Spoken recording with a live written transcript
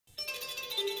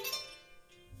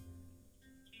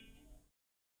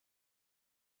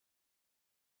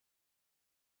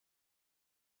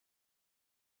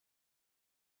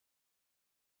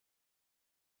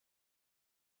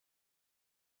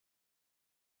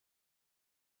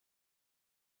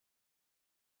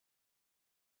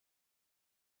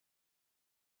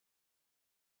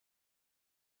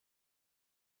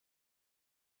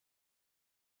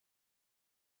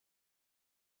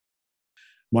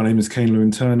My name is Caine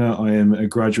Lewin-Turner. I am a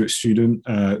graduate student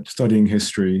studying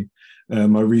history.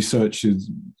 My research is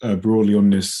broadly on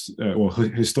this,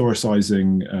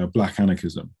 historicizing Black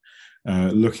anarchism,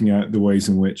 looking at the ways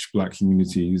in which Black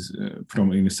communities,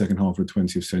 predominantly in the second half of the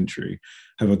 20th century,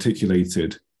 have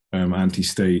articulated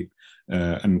anti-state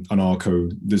and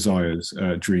anarcho desires,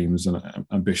 dreams, and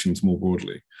ambitions more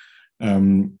broadly.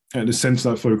 At the center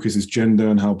of that focus is gender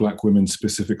and how Black women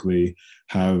specifically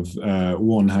have,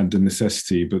 one, had the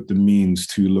necessity, but the means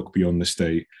to look beyond the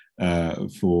state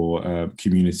for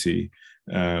community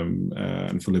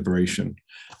and for liberation.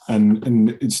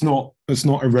 And it's not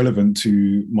irrelevant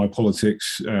to my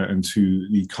politics and to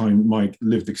my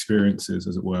lived experiences,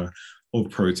 as it were, of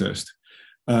protest.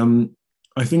 I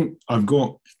think I've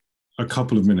got a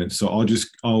couple of minutes, so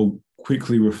I'll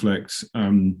quickly reflect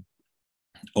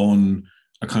on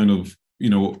a kind of,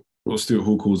 what Stuart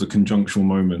Hall calls a conjunctional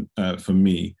moment for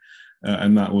me.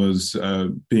 And that was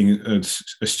being a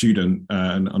student,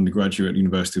 an undergraduate at the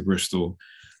University of Bristol,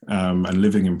 and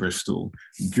living in Bristol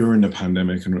during the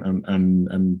pandemic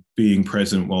and being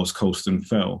present whilst Colston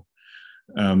fell.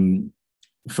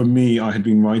 For me, I had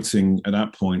been writing at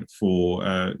that point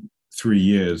for 3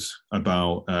 years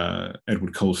about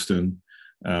Edward Colston,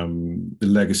 the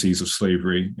legacies of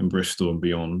slavery in Bristol and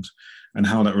beyond, and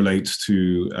how that relates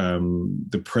to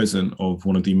the present of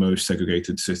one of the most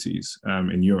segregated cities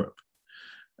in Europe.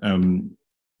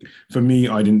 For me,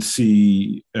 I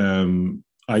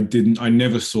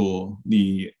never saw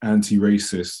the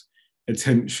anti-racist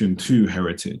attention to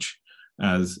heritage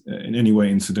as in any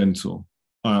way incidental.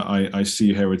 I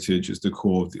see heritage as the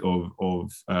core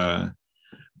of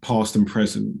past and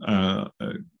present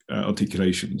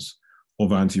articulations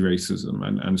of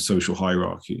anti-racism and social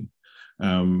hierarchy.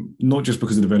 Not just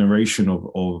because of the veneration of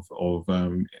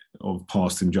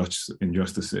past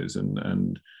injustices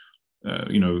and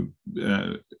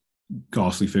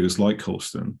ghastly figures like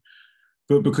Colston,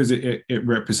 but because it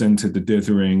represented the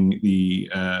dithering,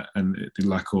 and the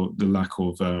lack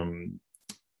of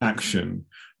action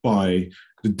by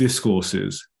the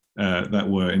discourses that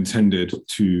were intended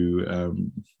to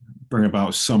bring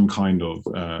about some kind of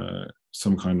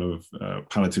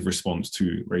palliative response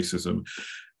to racism.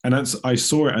 And I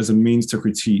saw it as a means to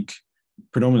critique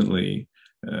predominantly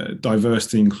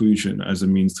diversity inclusion as a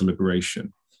means to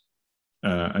liberation.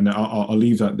 And I'll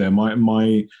leave that there.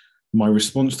 My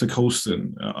response to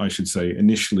Colston, I should say,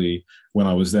 initially when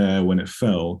I was there, when it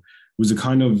fell, was a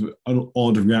kind of an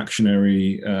odd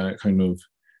reactionary kind of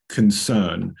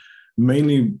concern,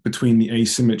 mainly between the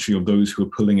asymmetry of those who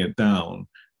are pulling it down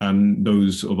and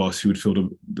those of us who would feel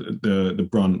the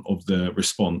brunt of the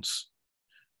response.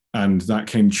 And that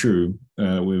came true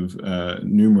with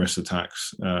numerous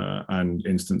attacks and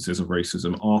instances of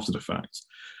racism after the fact.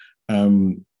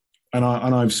 And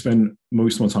I've spent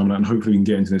most of my time on that, and hopefully we can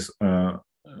get into this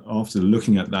after,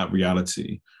 looking at that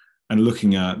reality and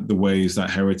looking at the ways that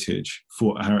heritage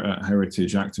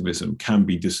activism can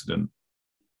be dissident.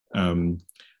 And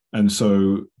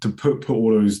so to put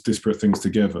all those disparate things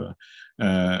together,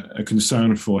 a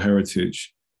concern for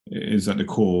heritage is at the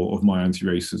core of my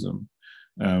anti-racism.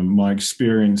 My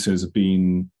experiences have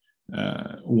been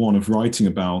one of writing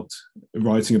about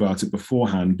it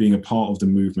beforehand, being a part of the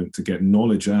movement to get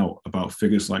knowledge out about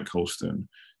figures like Colston,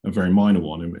 a very minor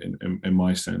one in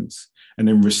my sense, and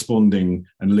then responding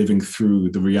and living through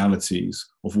the realities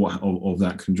of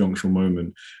that conjunctional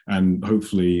moment. And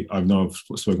hopefully, I've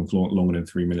spoken for longer than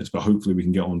 3 minutes, but hopefully we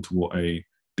can get on to what a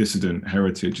dissident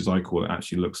heritage, as I call it,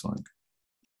 actually looks like.